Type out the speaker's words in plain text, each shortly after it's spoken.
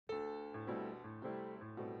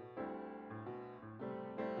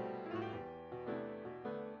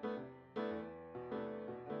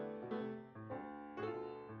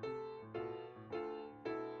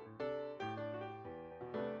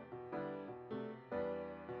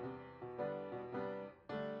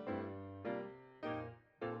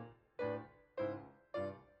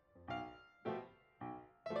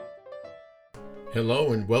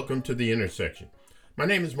Hello and welcome to The Intersection. My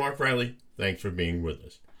name is Mark Riley. Thanks for being with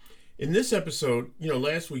us. In this episode,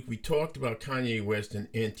 last week we talked about Kanye West and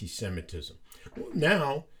anti-Semitism. Well,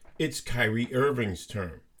 now it's Kyrie Irving's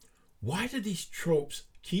turn. Why do these tropes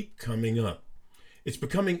keep coming up? It's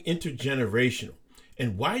becoming intergenerational.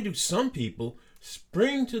 And why do some people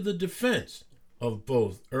spring to the defense of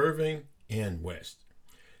both Irving and West?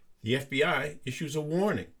 The FBI issues a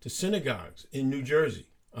warning to synagogues in New Jersey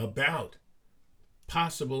about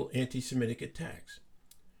possible anti-Semitic attacks.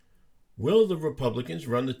 Will the Republicans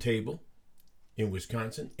run the table in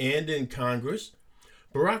Wisconsin and in Congress?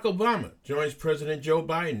 Barack Obama joins President Joe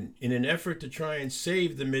Biden in an effort to try and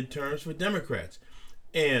save the midterms for Democrats.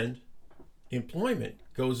 And employment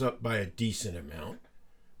goes up by a decent amount,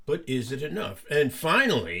 but is it enough? And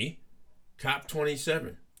finally,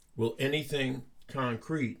 COP27. Will anything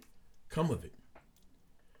concrete come of it?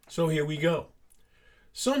 So here we go.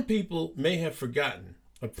 Some people may have forgotten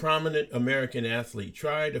a prominent American athlete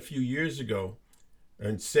tried a few years ago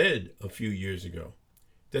and said a few years ago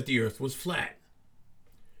that the earth was flat.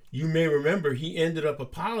 You may remember he ended up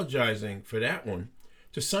apologizing for that one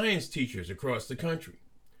to science teachers across the country.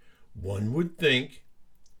 One would think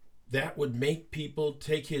that would make people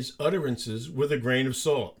take his utterances with a grain of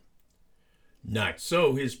salt. Not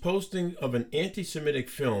so. His posting of an anti-Semitic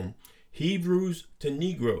film, Hebrews to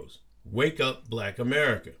Negroes, Wake Up Black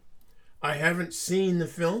America. I haven't seen the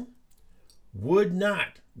film, would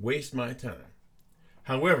not waste my time.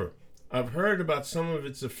 However, I've heard about some of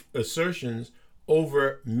its assertions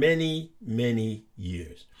over many, many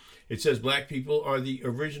years. It says black people are the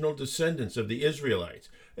original descendants of the Israelites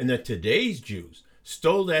and that today's Jews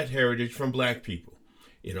stole that heritage from black people.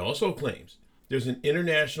 It also claims there's an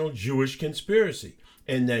international Jewish conspiracy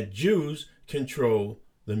and that Jews control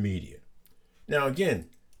the media. Now again,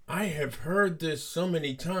 I have heard this so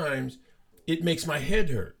many times, it makes my head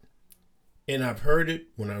hurt. And I've heard it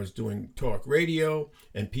when I was doing talk radio,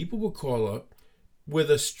 and people would call up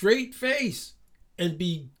with a straight face and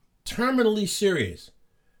be terminally serious.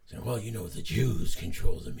 Saying, well, the Jews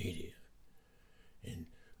control the media. And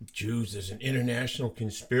Jews, there's an international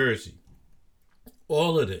conspiracy.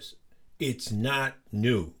 All of this, it's not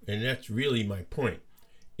new. And that's really my point.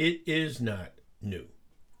 It is not new.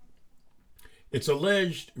 It's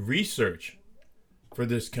alleged research for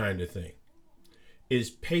this kind of thing is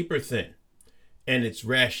paper thin, and its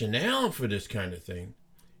rationale for this kind of thing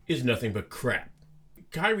is nothing but crap.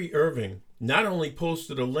 Kyrie Irving not only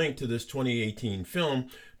posted a link to this 2018 film,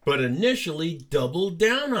 but initially doubled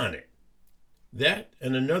down on it. That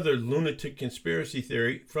and another lunatic conspiracy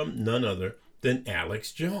theory from none other than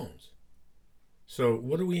Alex Jones. So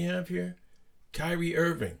what do we have here? Kyrie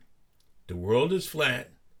Irving, the world is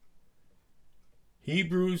flat.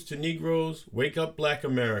 Hebrews to Negroes, Wake Up Black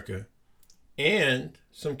America, and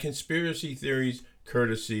some conspiracy theories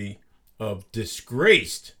courtesy of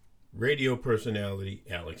disgraced radio personality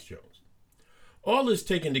Alex Jones. All this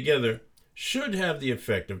taken together should have the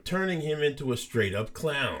effect of turning him into a straight-up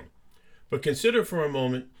clown. But consider for a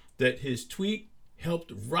moment that his tweet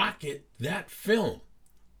helped rocket that film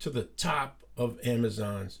to the top of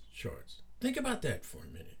Amazon's charts. Think about that for a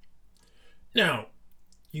minute. Now,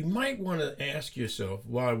 you might want to ask yourself,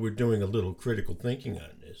 while we're doing a little critical thinking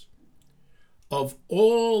on this, of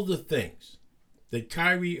all the things that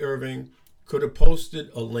Kyrie Irving could have posted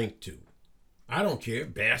a link to, I don't care,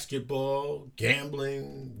 basketball,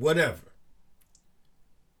 gambling, whatever,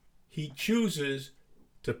 he chooses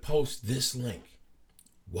to post this link.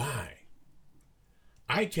 Why?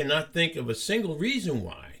 I cannot think of a single reason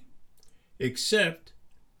why, except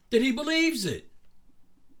that he believes it,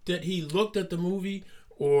 that he looked at the movie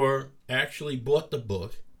or actually bought the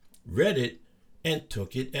book, read it, and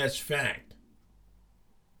took it as fact.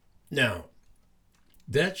 Now,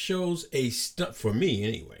 that shows for me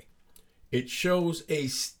anyway, it shows a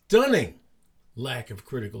stunning lack of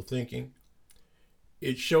critical thinking.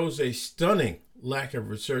 It shows a stunning lack of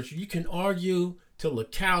research. You can argue till the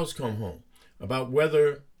cows come home about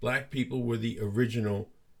whether black people were the original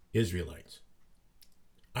Israelites.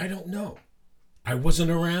 I don't know. I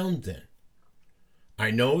wasn't around then. I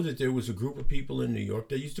know that there was a group of people in New York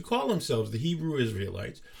that used to call themselves the Hebrew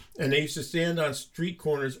Israelites, and they used to stand on street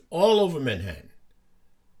corners all over Manhattan,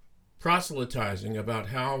 proselytizing about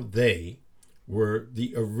how they were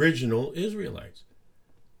the original Israelites.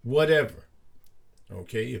 Whatever.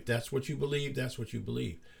 Okay, if that's what you believe, that's what you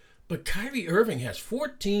believe. But Kyrie Irving has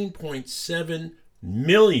 14.7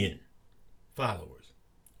 million followers.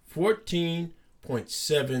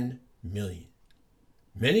 14.7 million.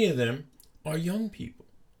 Many of them are young people.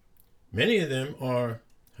 Many of them are,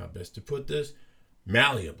 how best to put this,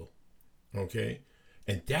 malleable. Okay?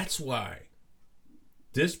 And that's why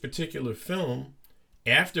this particular film,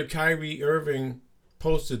 after Kyrie Irving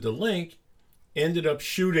posted the link, ended up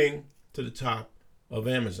shooting to the top of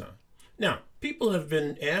Amazon. Now, people have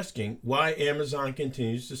been asking why Amazon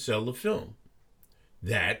continues to sell the film.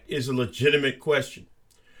 That is a legitimate question.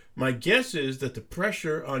 My guess is that the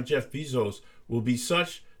pressure on Jeff Bezos will be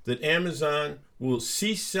such that Amazon will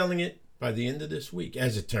cease selling it by the end of this week.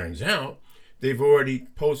 As it turns out, they've already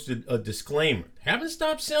posted a disclaimer. Haven't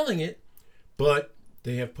stopped selling it, but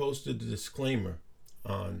they have posted a disclaimer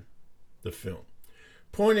on the film.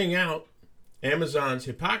 Pointing out Amazon's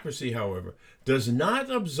hypocrisy, however, does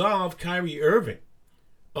not absolve Kyrie Irving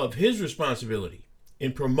of his responsibility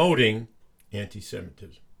in promoting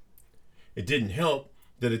anti-Semitism. It didn't help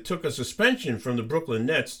that it took a suspension from the Brooklyn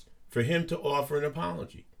Nets for him to offer an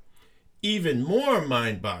apology. Even more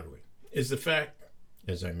mind-boggling is the fact,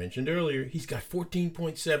 as I mentioned earlier, he's got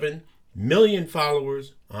 14.7 million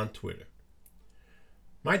followers on Twitter.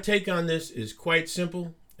 My take on this is quite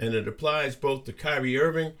simple, and it applies both to Kyrie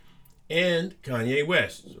Irving and Kanye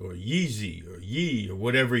West, or Yeezy, or Yee, or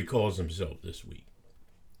whatever he calls himself this week.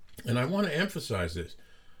 And I want to emphasize this.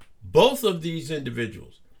 Both of these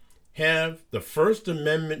individuals have the First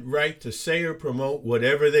Amendment right to say or promote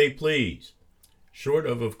whatever they please, short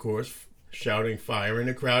of course, shouting fire in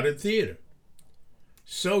a crowded theater.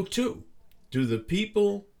 So too do the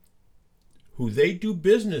people who they do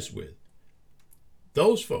business with.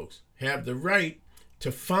 Those folks have the right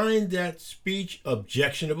to find that speech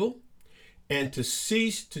objectionable and to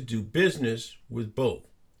cease to do business with both.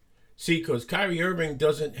 See, because Kyrie Irving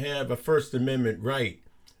doesn't have a First Amendment right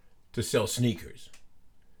to sell sneakers.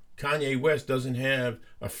 Kanye West doesn't have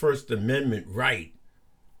a First Amendment right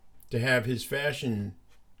to have his fashion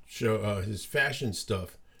show, his fashion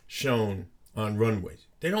stuff shown on runways.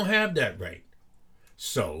 They don't have that right.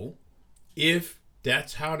 So, if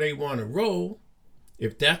that's how they want to roll,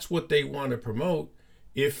 if that's what they want to promote,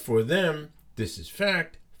 if for them this is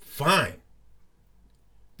fact, fine.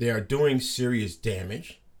 They are doing serious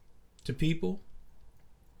damage to people,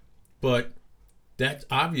 but that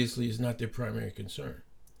obviously is not their primary concern.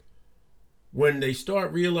 When they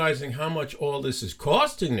start realizing how much all this is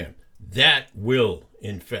costing them, that will,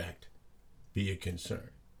 in fact, be a concern.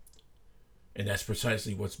 And that's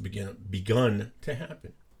precisely what's begun to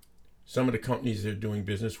happen. Some of the companies they're doing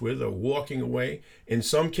business with are walking away, in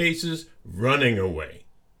some cases, running away.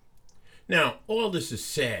 Now, all this is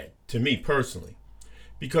sad to me personally,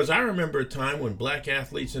 because I remember a time when black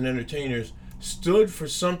athletes and entertainers stood for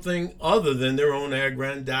something other than their own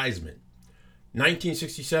aggrandizement.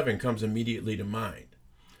 1967 comes immediately to mind.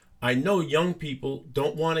 I know young people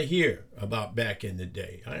don't want to hear about back in the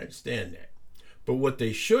day. I understand that. But what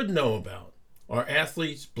they should know about are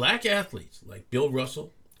athletes, black athletes like Bill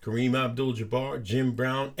Russell, Kareem Abdul-Jabbar, Jim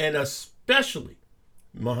Brown, and especially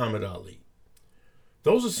Muhammad Ali.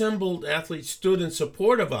 Those assembled athletes stood in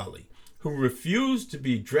support of Ali, who refused to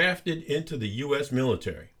be drafted into the U.S.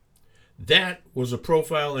 military. That was a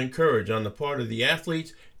profile in courage on the part of the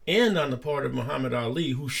athletes and on the part of Muhammad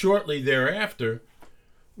Ali, who shortly thereafter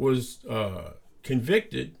was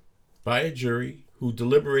convicted by a jury who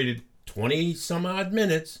deliberated 20 some odd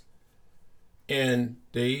minutes, and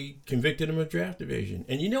they convicted him of draft evasion.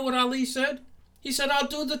 And you know what Ali said? He said, "I'll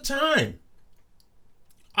do the time.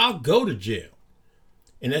 I'll go to jail."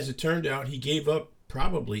 And as it turned out, he gave up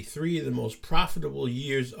probably 3 of the most profitable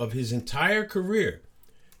years of his entire career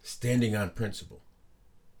standing on principle.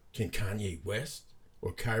 Can Kanye West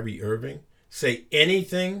or Kyrie Irving say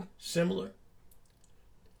anything similar?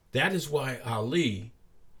 That is why Ali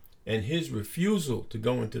and his refusal to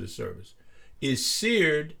go into the service is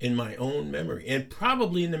seared in my own memory, and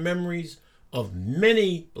probably in the memories of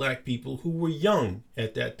many black people who were young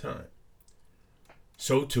at that time.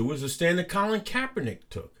 So too is a stand that Colin Kaepernick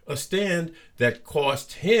took, a stand that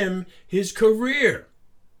cost him his career.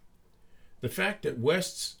 The fact that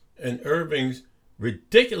West's and Irving's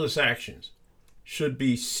ridiculous actions should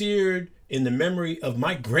be seared in the memory of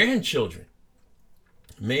my grandchildren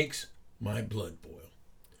makes my blood boil.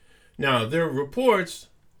 Now, there are reports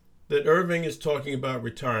that Irving is talking about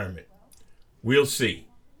retirement. We'll see.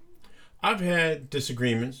 I've had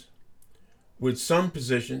disagreements with some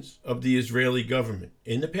positions of the Israeli government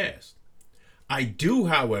in the past. I do,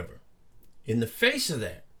 however, in the face of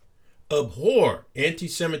that, abhor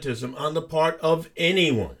anti-Semitism on the part of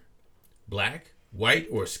anyone, black, white,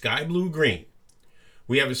 or sky blue green.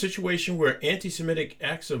 We have a situation where anti-Semitic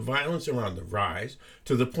acts of violence are on the rise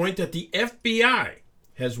to the point that the FBI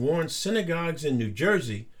has warned synagogues in New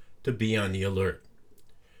Jersey to be on the alert.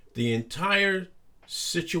 The entire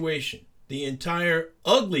situation, the entire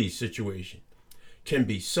ugly situation can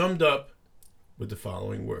be summed up with the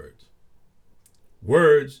following words.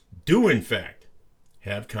 Words do, in fact,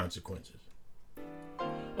 have consequences.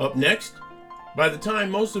 Up next, by the time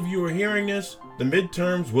most of you are hearing this, the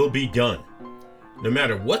midterms will be done. No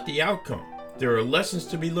matter what the outcome, there are lessons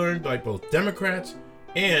to be learned by both Democrats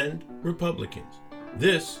and Republicans.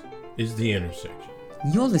 This is The Intersection.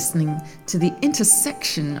 You're listening to The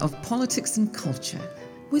Intersection of Politics and Culture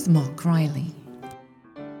with Mark Riley.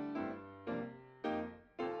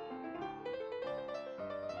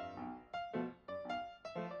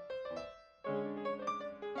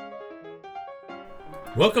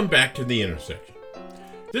 Welcome back to The Intersection.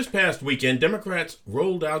 This past weekend, Democrats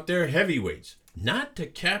rolled out their heavyweights, not to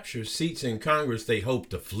capture seats in Congress they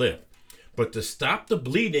hoped to flip, but to stop the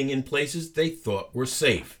bleeding in places they thought were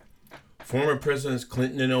safe. Former Presidents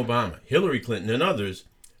Clinton and Obama, Hillary Clinton and others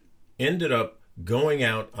ended up going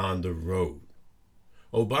out on the road.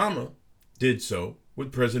 Obama did so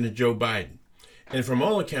with President Joe Biden, and from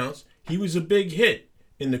all accounts, he was a big hit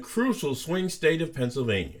in the crucial swing state of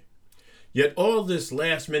Pennsylvania. Yet all this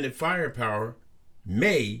last-minute firepower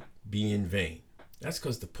may be in vain. That's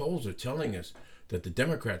because the polls are telling us that the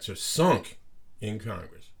Democrats are sunk in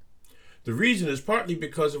Congress. The reason is partly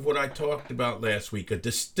because of what I talked about last week, a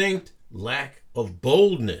distinct lack of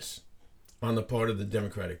boldness on the part of the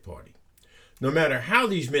Democratic Party. No matter how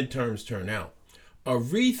these midterms turn out, a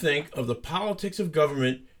rethink of the politics of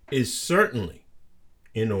government is certainly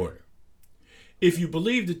in order. If you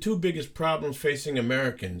believe the two biggest problems facing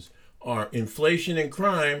Americans are inflation and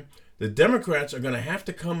crime, the Democrats are going to have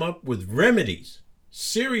to come up with remedies,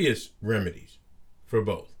 serious remedies for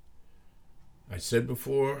both. I said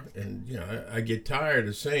before, and I get tired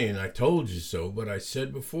of saying I told you so, but I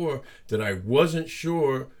said before that I wasn't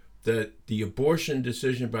sure that the abortion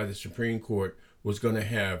decision by the Supreme Court was going to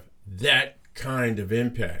have that kind of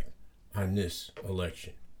impact on this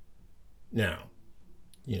election. Now,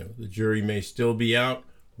 the jury may still be out.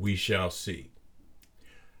 We shall see.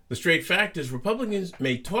 The straight fact is Republicans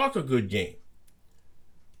may talk a good game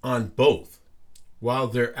on both while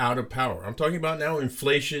they're out of power. I'm talking about now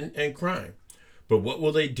inflation and crime. But what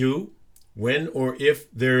will they do when or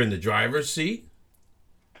if they're in the driver's seat?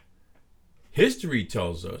 History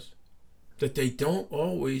tells us that they don't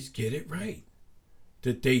always get it right,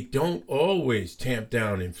 that they don't always tamp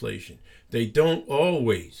down inflation. They don't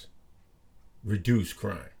always reduce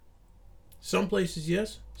crime. Some places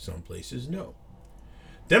yes, some places no.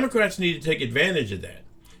 Democrats need to take advantage of that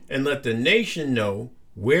and let the nation know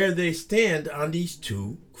where they stand on these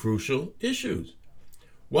two crucial issues.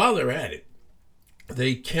 While they're at it,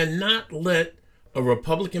 they cannot let a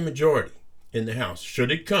Republican majority in the House, should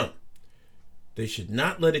it come, they should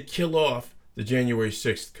not let it kill off the January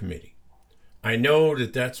 6th committee. I know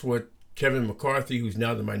that that's what Kevin McCarthy, who's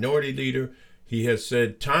now the minority leader, he has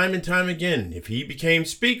said time and time again, if he became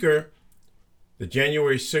Speaker, the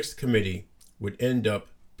January 6th committee would end up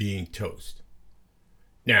being toast.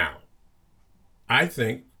 Now, I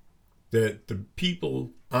think that the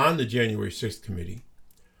people on the January 6th committee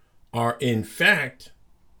are in fact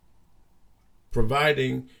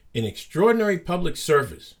providing an extraordinary public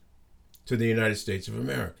service to the United States of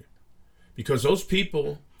America. Because those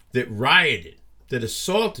people that rioted, that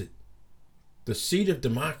assaulted the seat of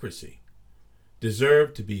democracy,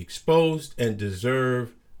 deserve to be exposed and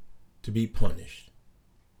deserve to be punished.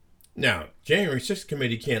 Now, January 6th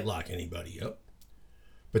committee can't lock anybody up,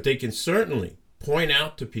 but they can certainly point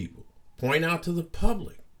out to people, point out to the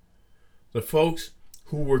public, the folks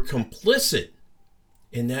who were complicit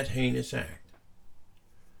in that heinous act.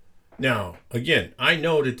 Now, again, I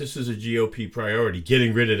know that this is a GOP priority,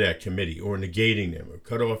 getting rid of that committee or negating them or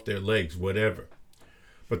cut off their legs, whatever.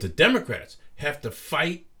 But the Democrats have to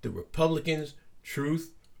fight the Republicans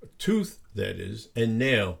tooth that is, and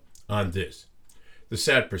nail on this. The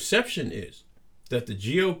sad perception is that the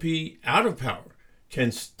GOP out of power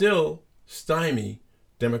can still stymie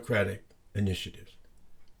Democratic initiatives.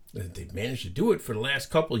 They've managed to do it for the last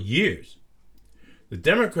couple of years. The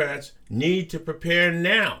Democrats need to prepare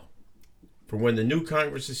now for when the new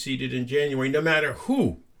Congress is seated in January, no matter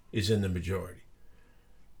who is in the majority.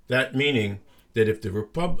 That meaning that if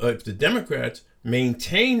the Democrats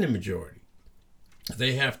maintain the majority,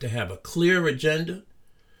 they have to have a clear agenda,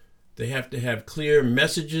 they have to have clear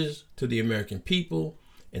messages to the American people,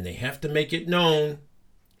 and they have to make it known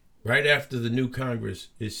right after the new Congress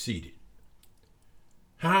is seated.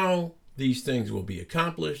 How these things will be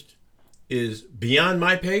accomplished is beyond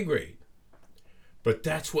my pay grade. But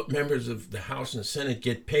that's what members of the House and Senate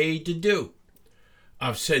get paid to do.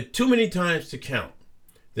 I've said too many times to count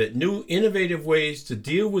that new innovative ways to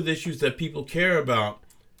deal with issues that people care about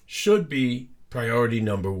should be priority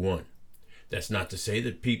number one. That's not to say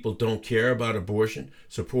that people don't care about abortion,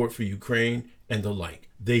 support for Ukraine, and the like.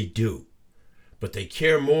 They do. But they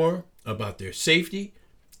care more about their safety,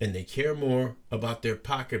 and they care more about their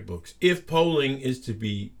pocketbooks, if polling is to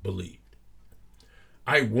be believed.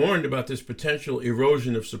 I warned about this potential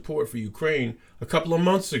erosion of support for Ukraine a couple of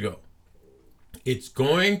months ago. It's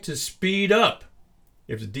going to speed up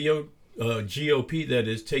if the GOP, that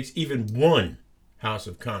is, takes even one House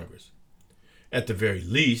of Congress. At the very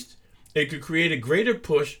least, it could create a greater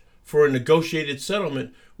push for a negotiated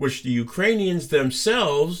settlement, which the Ukrainians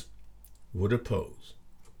themselves would oppose.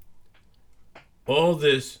 All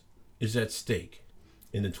this is at stake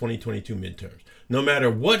in the 2022 midterms. No matter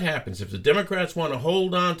what happens, if the Democrats want to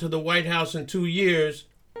hold on to the White House in 2 years,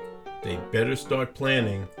 they better start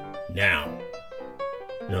planning now.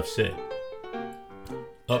 Enough said.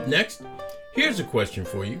 Up next, here's a question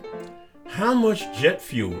for you. How much jet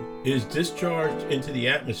fuel is discharged into the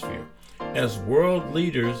atmosphere as world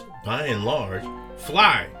leaders, by and large,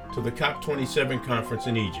 fly to the COP27 conference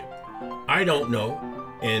in Egypt? I don't know,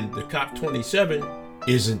 and the COP27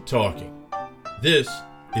 isn't talking. This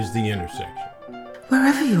is The Intersection.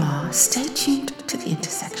 Wherever you are, stay tuned to The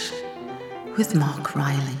Intersection with Mark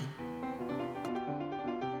Riley.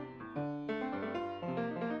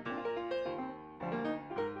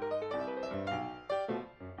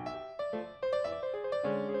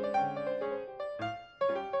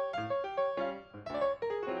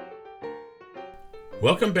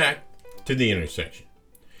 Welcome back to The Intersection.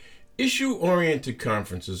 Issue-oriented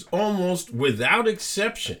conferences, almost without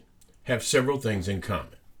exception, have several things in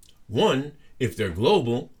common. One, if they're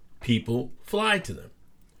global, people fly to them.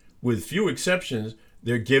 With few exceptions,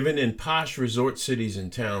 they're given in posh resort cities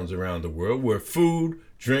and towns around the world where food,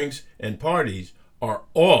 drinks, and parties are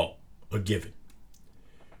all a given.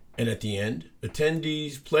 And at the end,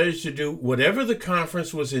 attendees pledge to do whatever the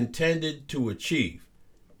conference was intended to achieve.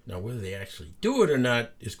 Now, whether they actually do it or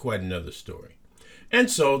not is quite another story. And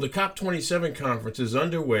so the COP27 conference is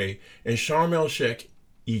underway in Sharm el-Sheikh,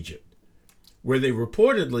 Egypt, where they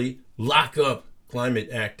reportedly lock up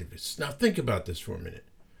climate activists. Now, think about this for a minute.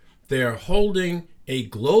 They are holding a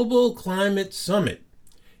global climate summit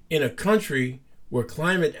in a country where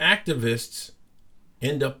climate activists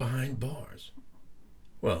end up behind bars.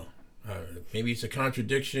 Well, maybe it's a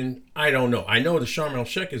contradiction. I don't know. I know the Sharm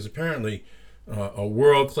el-Sheikh is apparently a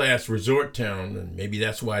world-class resort town, and maybe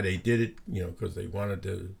that's why they did it, because they wanted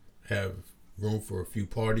to have room for a few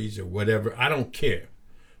parties or whatever. I don't care.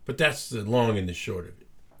 But that's the long and the short of it.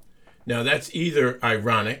 Now, that's either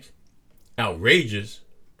ironic, outrageous,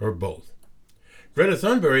 or both. Greta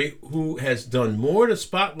Thunberg, who has done more to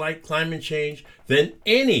spotlight climate change than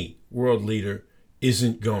any world leader,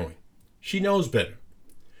 isn't going. She knows better.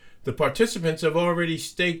 The participants have already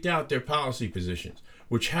staked out their policy positions,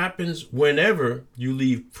 which happens whenever you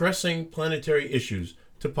leave pressing planetary issues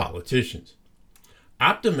to politicians.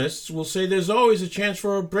 Optimists will say there's always a chance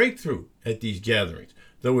for a breakthrough at these gatherings,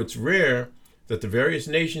 though it's rare that the various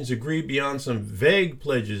nations agree beyond some vague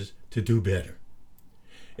pledges to do better.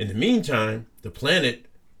 In the meantime, the planet,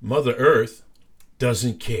 Mother Earth,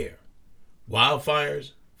 doesn't care.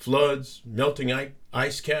 Wildfires, floods, melting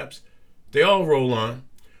ice caps, they all roll on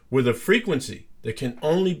with a frequency that can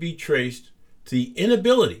only be traced to the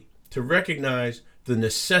inability to recognize the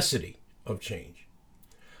necessity of change.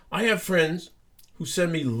 I have friends who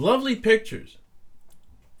send me lovely pictures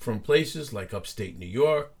from places like upstate New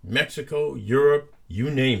York, Mexico, Europe, you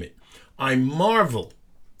name it. I marvel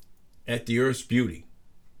at the Earth's beauty,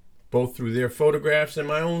 both through their photographs and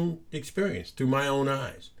my own experience, through my own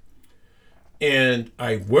eyes. And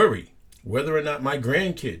I worry whether or not my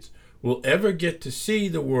grandkids will ever get to see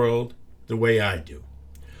the world the way I do.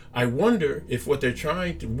 I wonder if what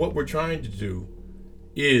we're trying to do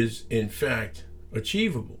is, in fact,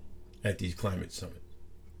 achievable at these climate summits.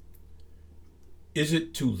 Is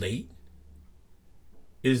it too late?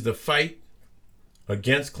 Is the fight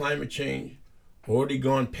against climate change already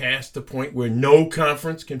gone past the point where no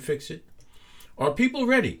conference can fix it? Are people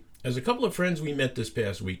ready, as a couple of friends we met this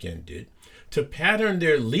past weekend did, to pattern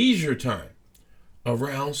their leisure time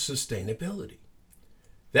around sustainability?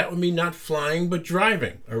 That would mean not flying, but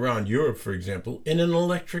driving around Europe, for example, in an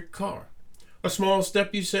electric car. A small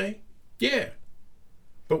step, you say? Yeah.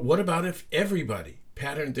 But what about if everybody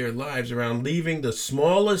patterned their lives around leaving the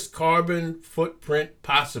smallest carbon footprint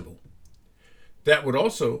possible? That would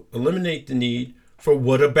also eliminate the need for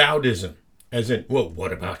whataboutism, as in, well,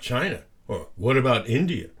 what about China? Or what about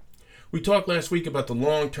India? We talked last week about the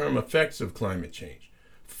long-term effects of climate change.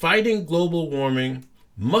 Fighting global warming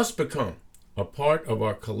must become a part of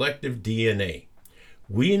our collective DNA.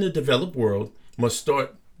 We in the developed world must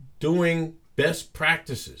start doing best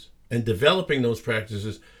practices and developing those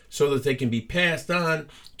practices so that they can be passed on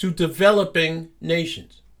to developing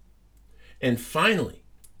nations. And finally,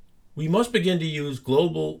 we must begin to use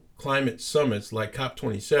global climate summits like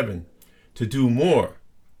COP27 to do more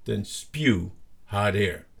than spew hot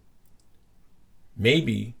air.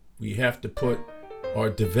 Maybe we have to put our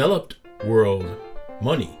developed world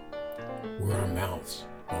money where our mouths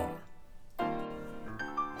are.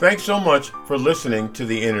 Thanks so much for listening to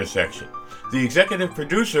The Intersection. The executive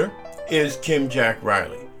producer is Kim Jack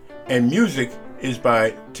Riley, and music is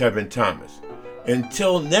by Tevin Thomas.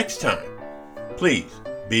 Until next time, please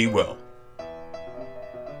be well.